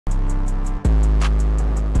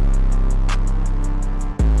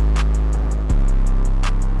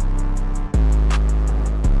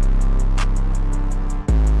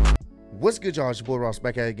What's good, y'all? It's your boy Ross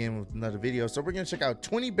back at it again with another video. So we're gonna check out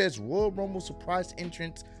 20 best Royal Rumble surprise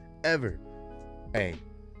entrants ever. Hey,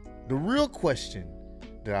 the real question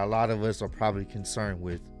that a lot of us are probably concerned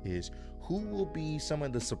with is who will be some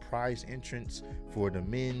of the surprise entrants for the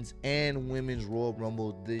men's and women's Royal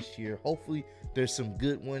Rumble this year. Hopefully there's some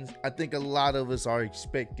good ones. I think a lot of us are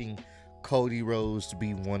expecting Cody Rhodes to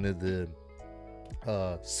be one of the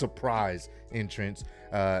surprise entrants.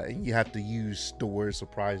 You have to use the word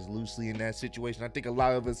surprise loosely in that situation. I think a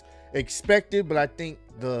lot of us expect it, but I think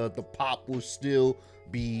the pop will still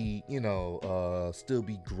be, still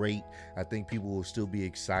be great. I think people will still be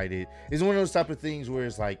excited. It's one of those type of things where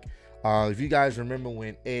it's like, if you guys remember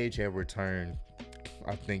when Edge had returned,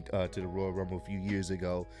 I think to the Royal Rumble a few years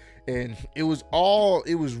ago, and it was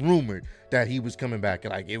rumored that he was coming back,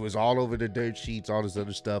 and like it was all over the dirt sheets, all this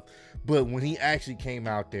other stuff. But when he actually came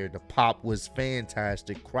out there, the pop was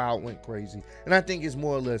fantastic, crowd went crazy, and I think it's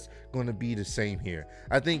more or less going to be the same here.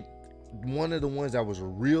 I think one of the ones that was a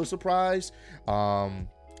real surprise,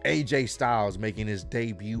 AJ Styles making his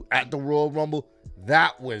debut at the Royal Rumble,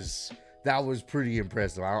 that was pretty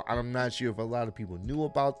impressive. I'm not sure if a lot of people knew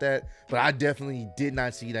about that, but I definitely did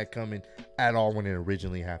not see that coming at all when it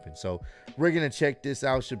originally happened. So we're going to check this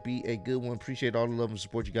out. Should be a good one. Appreciate all the love and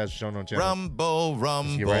support you guys are showing on the channel. Rumble,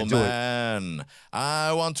 right man.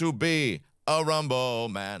 I want to be a Rumble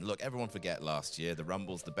man. Look, everyone forget last year. The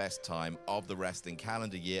Rumble's the best time of the wrestling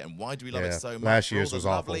calendar year. And why do we love it so much? Last year's was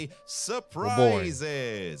lovely awful.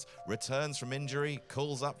 Surprises. Returns from injury,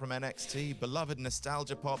 calls up from NXT, beloved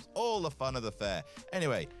nostalgia pops, all the fun of the fair.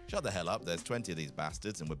 Anyway, shut the hell up. There's 20 of these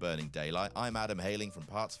bastards and we're burning daylight. I'm Adam, hailing from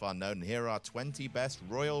parts far known, and here are 20 best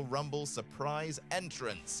Royal Rumble surprise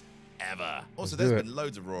entrants ever. Also, there's been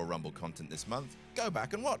loads of Royal Rumble content this month. Go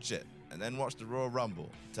back and watch it, and then watch the Royal Rumble.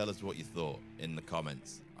 Tell us what you thought in the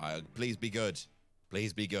comments. Please be good.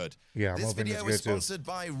 Please be good. Yeah, this video is sponsored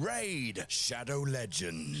by Raid Shadow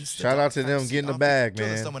Legends. Shout out to them getting the bag,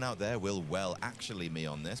 man. Someone out there will actually me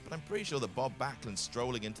on this, but I'm pretty sure that Bob Backlund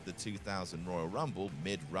strolling into the 2000 Royal Rumble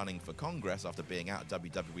mid-running for Congress after being out of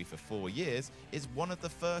WWE for 4 years is one of the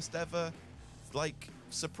first ever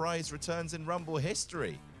surprise returns in Rumble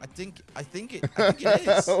history. I think it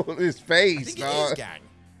is. His face, I think it is, gang.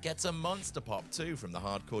 Gets a monster pop too from the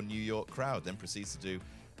hardcore New York crowd, then proceeds to do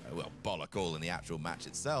bollock all in the actual match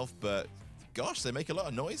itself, but gosh, they make a lot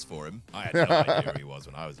of noise for him. I had no idea who he was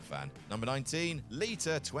when I was a fan. Number 19,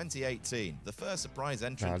 Lita 2018. The first surprise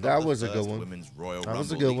entrant that of was the a good first one. Women's Royal That Rumble.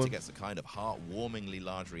 was a good Lita one. gets the kind of heartwarmingly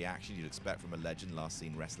large reaction you'd expect from a legend last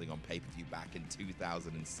seen wrestling on pay-per-view back in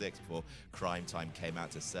 2006 before Crime Time came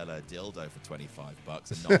out to sell her dildo for $25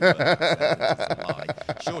 and not worth that a lie.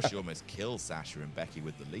 Sure, she almost killed Sasha and Becky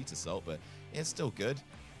with the Lita salt, but it's still good.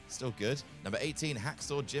 Still good. Number 18,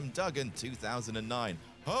 Hacksaw Jim Duggan, 2009.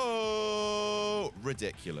 Ho!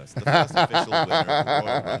 Ridiculous. The first official winner of the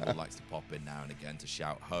Royal Rumble likes to pop in now and again to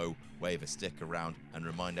shout ho, wave a stick around, and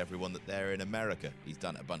remind everyone that they're in America. He's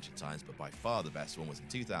done it a bunch of times, but by far the best one was in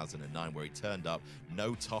 2009, where he turned up,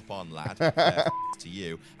 no top on, lad, to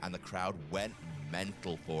you, and the crowd went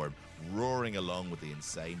mental for him, roaring along with the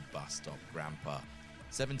insane bus stop grandpa.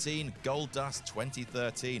 17, Goldust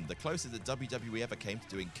 2013. The closest that WWE ever came to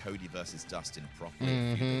doing Cody versus Dustin properly.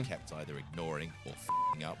 A few they kept either ignoring or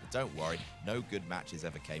f***ing up. But don't worry, no good matches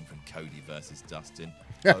ever came from Cody versus Dustin.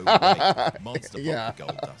 Oh, wait. Monster Pop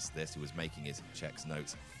Goldust, this, who was making his checks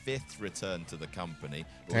notes 5th return to the company,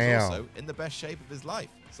 but was also in the best shape of his life.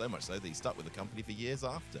 So much so that he stuck with the company for years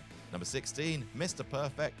after. Number 16, Mr.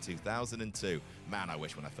 Perfect 2002. Man, I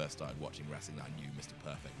wish when I first started watching wrestling that I knew Mr.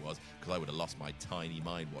 Perfect was, because I would have lost my tiny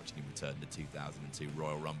mind watching him return to 2002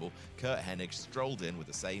 Royal Rumble. Kurt Hennig strolled in with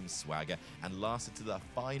the same swagger and lasted to the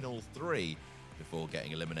final 3 before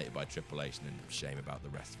getting eliminated by Triple H, and shame about the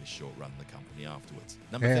rest of his short run in the company afterwards.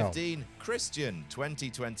 Number 15, Christian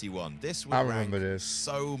 2021. This would rank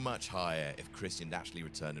so much higher if Christian actually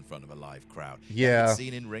returned in front of a live crowd. Yeah. He'd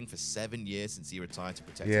been in ring for 7 years since he retired to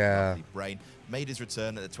protect his healthy brain. Made his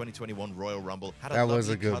return at the 2021 Royal Rumble. Had a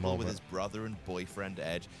lovely cuddle with his brother and boyfriend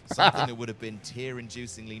Edge. Something that would have been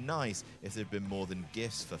tear-inducingly nice if there'd been more than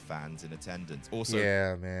gifts for fans in attendance. Also,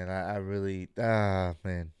 yeah, man, I really,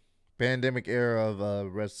 man. Pandemic era of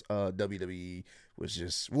WWE was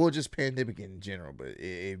just pandemic in general, but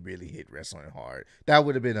it really hit wrestling hard. That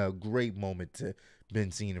would have been a great moment to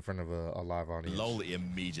been seen in front of a live audience. Lol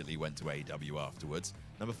immediately went to AEW afterwards.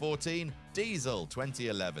 Number 14, Diesel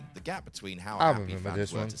 2011. The gap between how happy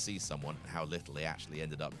fans were to see someone and how little they actually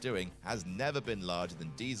ended up doing has never been larger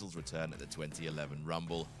than Diesel's return at the 2011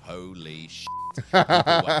 Rumble. Holy shit. People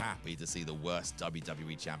were happy to see the worst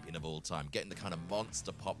WWE champion of all time getting the kind of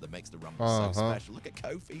monster pop that makes the Rumble so special. Look at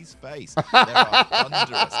Kofi's face. There are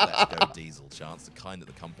thunderous Let's Go Diesel chants, the kind that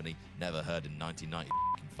the company never heard in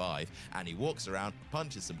 1995. And he walks around,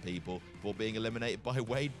 punches some people before being eliminated by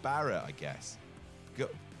Wade Barrett, I guess.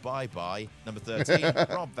 Bye-bye. Number 13,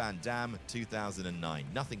 Rob Van Dam, 2009.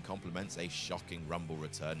 Nothing complements a shocking Rumble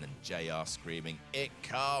return than JR screaming, "It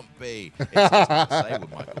can't be." It's just not to say when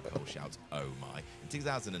Michael Cole shouts, "Oh my." In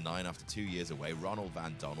 2009, after 2 years away, Ronald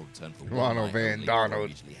Van Donald returned for one night only,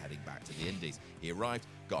 usually heading back to the Indies. He arrived,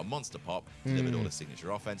 got a monster pop, delivered all his signature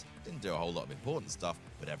offense, didn't do a whole lot of important stuff,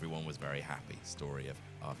 but everyone was very happy. Story of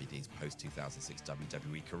RVD's post-2006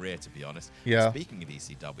 WWE career, to be honest. Yeah. Speaking of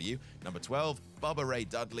ECW, number 12, Bubba Ray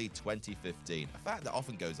Dudley, 2015. A fact that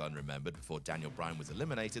often goes unremembered. Before Daniel Bryan was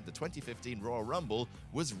eliminated, the 2015 Royal Rumble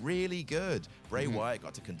was really good. Bray Wyatt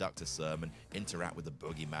got to conduct a sermon, interact with the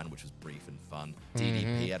Boogeyman, which was brief and fun.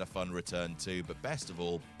 DDP had a fun return too, but best of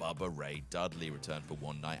all, Bubba Ray Dudley returned for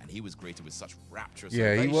one night, and he was greeted with such rapturous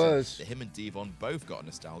ovation he was. that him and Devon both got a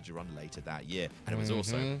nostalgia run later that year. And it was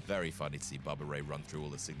also very funny to see Bubba Ray run through all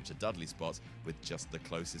the signature Dudley spots with just the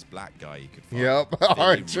closest black guy he could find.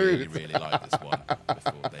 Yep, really liked this one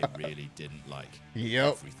before they really didn't like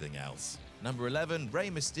everything else. Number 11, Rey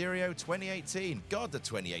Mysterio 2018. God, the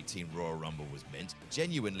 2018 Royal Rumble was mint.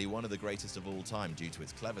 Genuinely one of the greatest of all time due to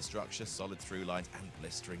its clever structure, solid through lines, and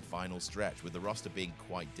blistering final stretch. With the roster being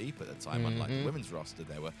quite deep at the time, unlike the women's roster,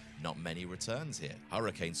 there were not many returns here.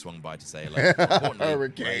 Hurricane swung by to say hello.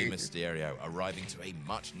 Importantly, Rey Mysterio arriving to a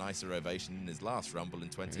much nicer ovation in his last Rumble in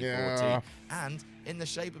 2014. And in the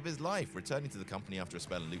shape of his life, returning to the company after a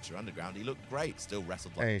spell in Lucha Underground, he looked great. Still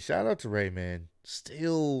wrestled like... Hey, shout out to Ray, man.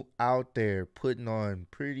 Still out there putting on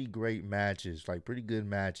pretty great matches, like pretty good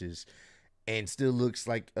matches, and still looks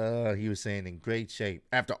like he was saying in great shape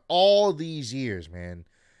after all these years, man.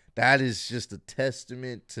 That is just a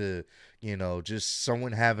testament to, you know, just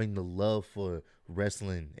someone having the love for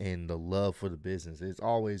wrestling and the love for the business. It's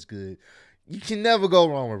always good. You can never go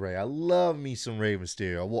wrong with Ray. I love me some Rey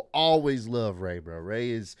Mysterio. I will always love Ray, bro. Ray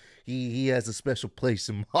is he has a special place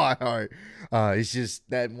in my heart. It's just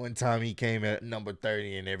that one time he came at number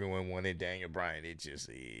 30 and everyone wanted Daniel Bryan. It just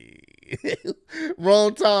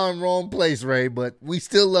wrong time, wrong place, Ray. But we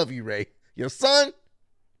still love you, Ray. Your son.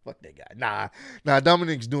 Fuck that guy. Nah,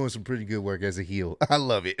 Dominic's doing some pretty good work as a heel. I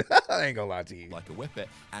love it. I ain't gonna lie to you. Like a whippet,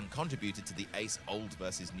 and contributed to the Ace old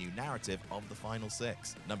versus new narrative of the final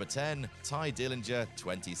six. Number 10, Ty Dillinger,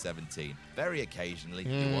 2017. Very occasionally,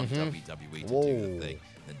 you want WWE to do the thing,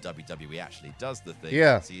 and WWE actually does the thing.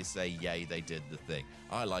 Yeah. So you say, yay, they did the thing.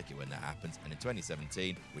 I like it when that happens. And in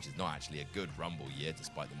 2017, which is not actually a good Rumble year,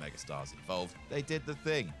 despite the megastars involved, they did the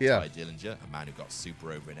thing. Yeah. Ty Dillinger, a man who got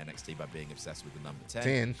super over in NXT by being obsessed with the number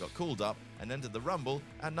 10. Got called up and entered the Rumble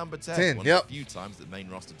at number 10. One of the few times that main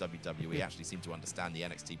roster WWE actually seemed to understand the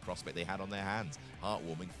NXT prospect they had on their hands.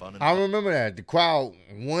 Heartwarming, fun, and I remember that. The crowd,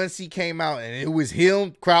 once he came out and it was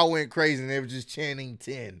him, crowd went crazy and they were just chanting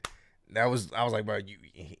 10. I was like, bro,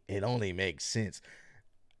 it only makes sense.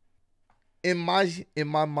 In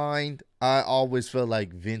my mind, I always felt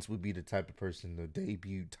like Vince would be the type of person to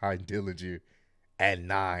debut Ty Dillinger at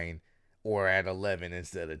 9 or at 11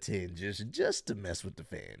 instead of 10, just to mess with the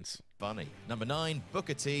fans. Funny. Number 9,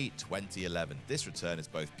 Booker T, 2011. This return is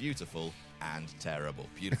both beautiful and terrible.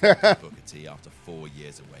 Beautiful Booker T after 4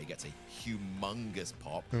 years away gets a humongous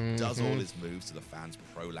pop, does all his moves to the fans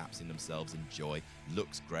prolapsing themselves in joy,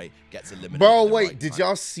 looks great, gets eliminated. Bro, wait, did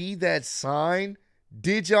y'all see that sign?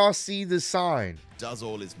 Did y'all see the sign? Does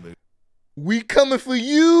all his moves. We coming for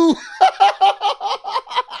you.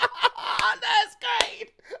 That's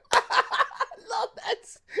great. I love that.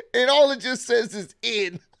 And all it just says is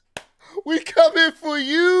in. We coming for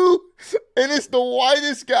you. And it's the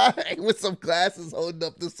whitest guy with some glasses holding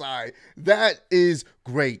up the sign. That is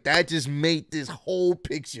great. That just made this whole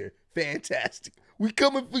picture fantastic. We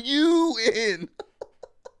coming for you in.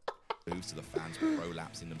 Moves to the fans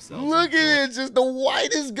prolapsing themselves. Look at it, just the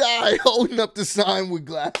whitest guy holding up the sign with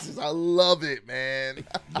glasses. I love it, man.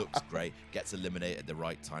 Looks great, gets eliminated at the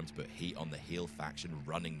right time to put heat on the heel faction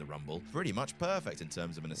running the Rumble. Pretty much perfect in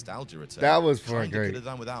terms of a nostalgia return. That was fun, great. Could have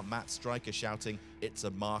done without Matt Stryker shouting, "It's a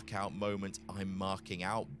mark out moment, I'm marking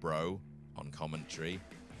out, bro," on commentary,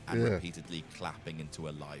 and repeatedly clapping into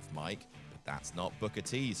a live mic. That's not Booker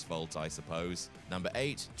T's fault, I suppose. Number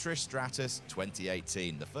 8, Trish Stratus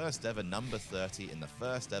 2018. The first ever number 30 in the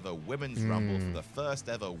first ever Women's Rumble for the first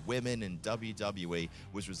ever women in WWE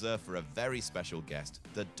was reserved for a very special guest,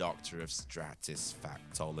 the Doctor of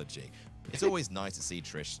Stratusfactology. It's always nice to see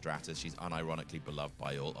Trish Stratus. She's unironically beloved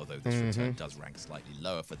by all, although this return does rank slightly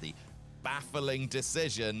lower for the baffling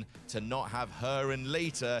decision to not have her and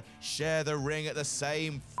Lita share the ring at the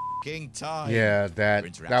same time. Yeah,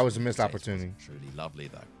 that was a missed opportunity. Truly lovely,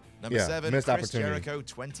 though. Number 7, Chris Jericho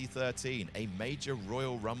 2013, a major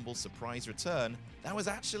Royal Rumble surprise return. That was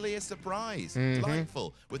actually a surprise.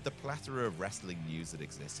 Delightful. With the plethora of wrestling news that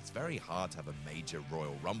exists, it's very hard to have a major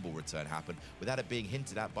Royal Rumble return happen without it being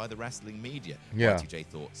hinted at by the wrestling media. Y2J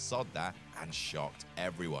thought, sod that, and shocked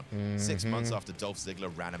everyone. 6 months after Dolph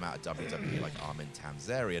Ziggler ran him out of WWE like Armin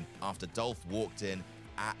Tamzarian, after Dolph walked in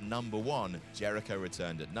at number 1, Jericho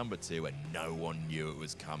returned at number 2, and no one knew it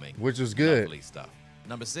was coming. Which was good. Lovely stuff.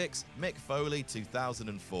 Number 6, Mick Foley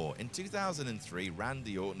 2004. In 2003,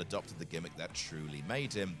 Randy Orton adopted the gimmick that truly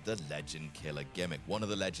made him the Legend Killer gimmick. One of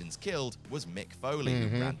the legends killed was Mick Foley, who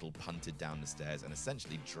Randall punted down the stairs and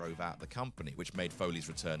essentially drove out the company, which made Foley's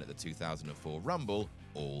return at the 2004 Rumble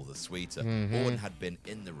all the sweeter. Orton had been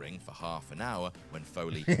in the ring for half an hour when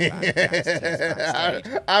Foley backstage.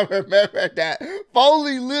 I remember that.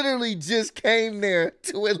 Foley literally just came there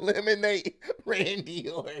to eliminate Randy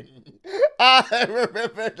Orton. I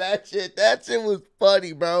remember that shit. That shit was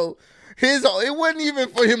funny, bro. It wasn't even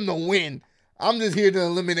for him to win. I'm just here to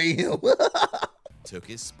eliminate him. Took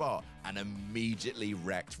his spot and immediately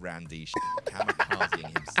wrecked Randy,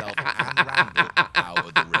 kamikazing himself and Randall out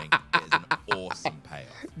of the ring. It is an awesome payoff.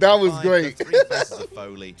 That was great. The 3 Faces of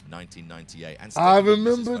Foley, 1998. And I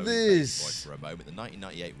remember this. For a moment, the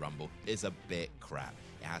 1998 Rumble is a bit crap.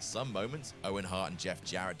 It has some moments. Owen Hart and Jeff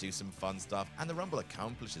Jarrett do some fun stuff, and the Rumble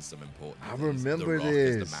accomplishes some important things. Remember the Rock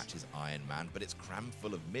this. Is the match is Iron Man, but it's crammed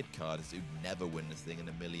full of mid-carders who never win this thing in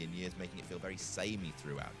a million years, making it feel very samey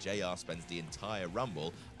throughout. JR spends the entire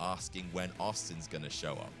Rumble asking when Austin's going to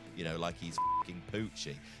show up. You know, like he's f***ing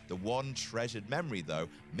Poochie. The one treasured memory, though,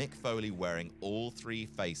 Mick Foley wearing all 3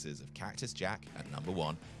 faces of Cactus Jack at number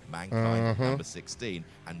 1, Mankind at number 16,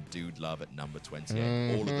 and Dude Love at number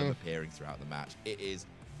 28. All of them appearing throughout the match. It is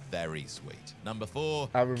very sweet. Number 4,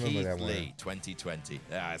 Keith Lee, 2020.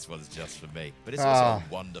 This one's just for me. But it's also a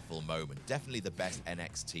wonderful moment. Definitely the best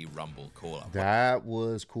NXT Rumble call-up. That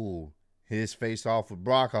was cool. His face off with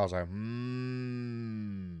Brock, I was like,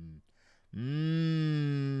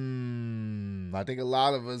 I think a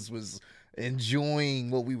lot of us was enjoying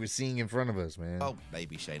what we were seeing in front of us, man. Well,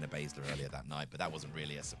 maybe Shayna Baszler earlier that night, but that wasn't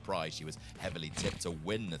really a surprise. She was heavily tipped to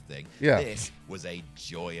win the thing. Yeah. This was a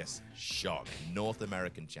joyous shock. North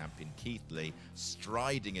American champion Keith Lee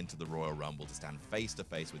striding into the Royal Rumble to stand face to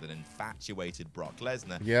face with an infatuated Brock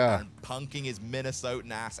Lesnar and punking his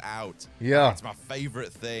Minnesotan ass out. Yeah. That's my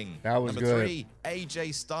favorite thing. That was Number good. 3,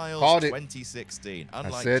 AJ Styles, Called it. 2016. I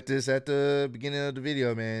said this at the beginning of the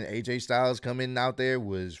video, man. AJ Styles coming out there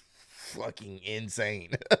was fucking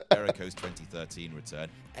insane. Jericho's 2013 return.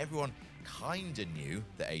 Everyone kind of knew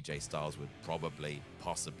that AJ Styles would probably,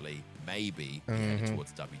 possibly, maybe be headed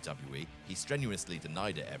towards WWE. He strenuously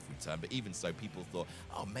denied it every turn, but even so, people thought,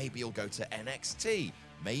 oh, maybe he'll go to NXT.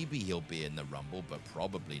 Maybe he'll be in the Rumble, but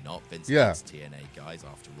probably not. Vince hates TNA guys,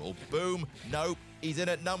 after all. Boom. Nope. He's in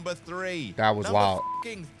at number 3. That was wild.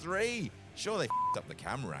 Number 3. Sure, they f***ed up the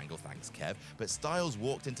camera angle, thanks, Kev, but Styles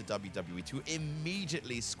walked into WWE to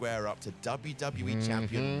immediately square up to WWE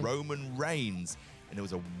champion Roman Reigns, and it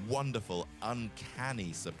was a wonderful,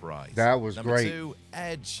 uncanny surprise. That was Number great. 2,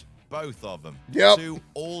 Edge. Both of them. Yep. 2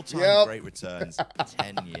 all-time great returns,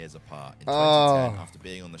 10 years apart. In 2010, after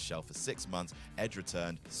being on the shelf for 6 months, Edge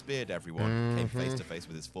returned, speared everyone, came face-to-face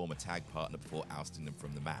with his former tag partner before ousting them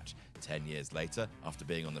from the match. 10 years later, after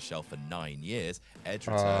being on the shelf for 9 years, Edge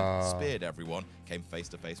returned, speared everyone, came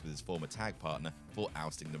face-to-face with his former tag partner before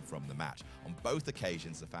ousting them from the match. On both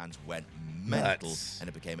occasions, the fans went mental, and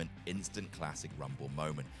it became an instant classic Rumble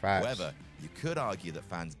moment. Facts. However, you could argue that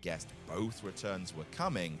fans guessed both returns were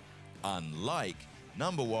coming, unlike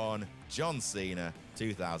number 1, John Cena,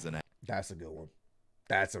 2008. That's a good one.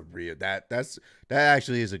 That's a real that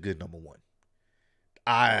actually is a good number 1.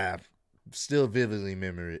 I still vividly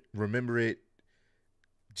remember it.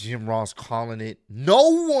 Jim Ross calling it.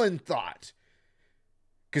 No one thought,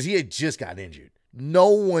 because he had just got injured. No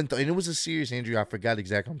one thought, and it was a serious injury. I forgot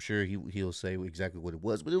exactly. I'm sure he'll say exactly what it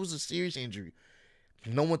was, but it was a serious injury.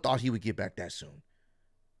 No one thought he would get back that soon.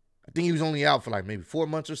 I think he was only out for like maybe 4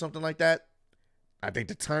 months or something like that. I think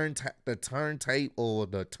the turnaround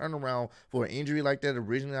for an injury like that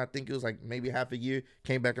originally, I think it was like maybe half a year,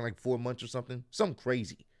 came back in like 4 months or something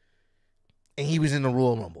crazy. And he was in the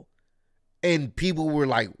Royal Rumble. And people were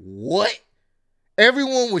like, what?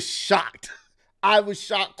 Everyone was shocked. I was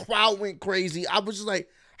shocked. Crowd went crazy. I was just like,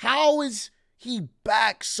 how is he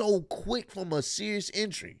back so quick from a serious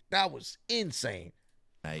injury? That was insane.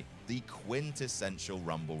 The quintessential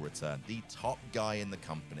Rumble return, the top guy in the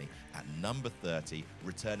company at number 30,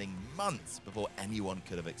 returning months before anyone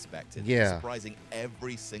could have expected. Yeah. Surprising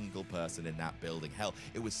every single person in that building. Hell,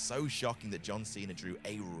 it was so shocking that John Cena drew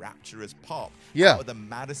a rapturous pop out of the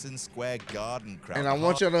Madison Square Garden crowd. And I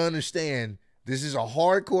want y'all to understand, this is a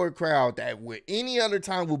hardcore crowd that with any other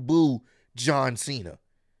time would boo John Cena.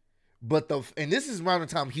 But and this is around the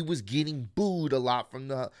time he was getting booed a lot from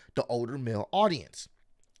the older male audience.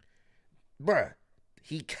 Bruh,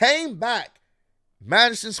 he came back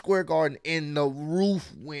Madison Square Garden and the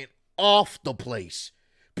roof went off the place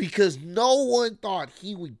because no one thought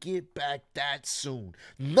he would get back that soon.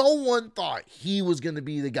 No one thought he was going to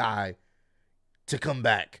be the guy to come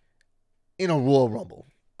back in a Royal Rumble.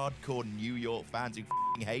 Hardcore New York fans who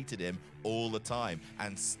hated him all the time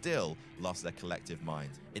and still lost their collective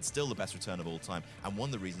minds. It's still the best return of all time and one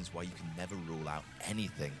of the reasons why you can never rule out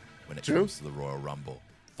anything when it comes to the Royal Rumble.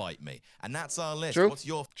 Fight me. And that's our list. What's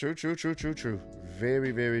your... True.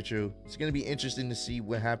 Very, very true. It's going to be interesting to see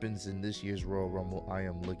what happens in this year's Royal Rumble. I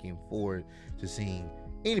am looking forward to seeing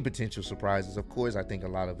any potential surprises. Of course, I think a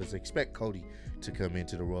lot of us expect Cody to come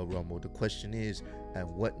into the Royal Rumble. The question is, at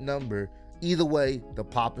what number? Either way, the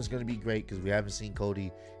pop is going to be great because we haven't seen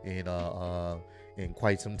Cody in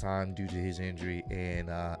quite some time due to his injury, and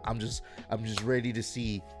I'm just ready to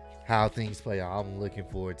see how things play out. I'm looking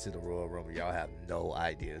forward to the Royal Rumble. Y'all have no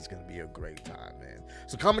idea. It's going to be a great time, man.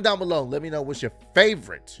 So comment down below. Let me know what's your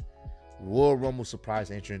favorite Royal Rumble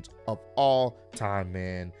surprise entrance of all time,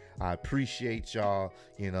 man. I appreciate y'all,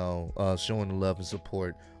 showing the love and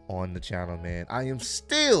support on the channel, man. I am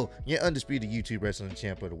still your undisputed YouTube wrestling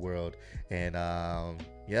champ of the world. And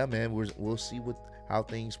yeah, man, we'll see how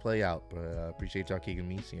things play out. But appreciate y'all kicking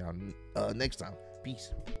me. See y'all next time.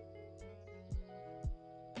 Peace.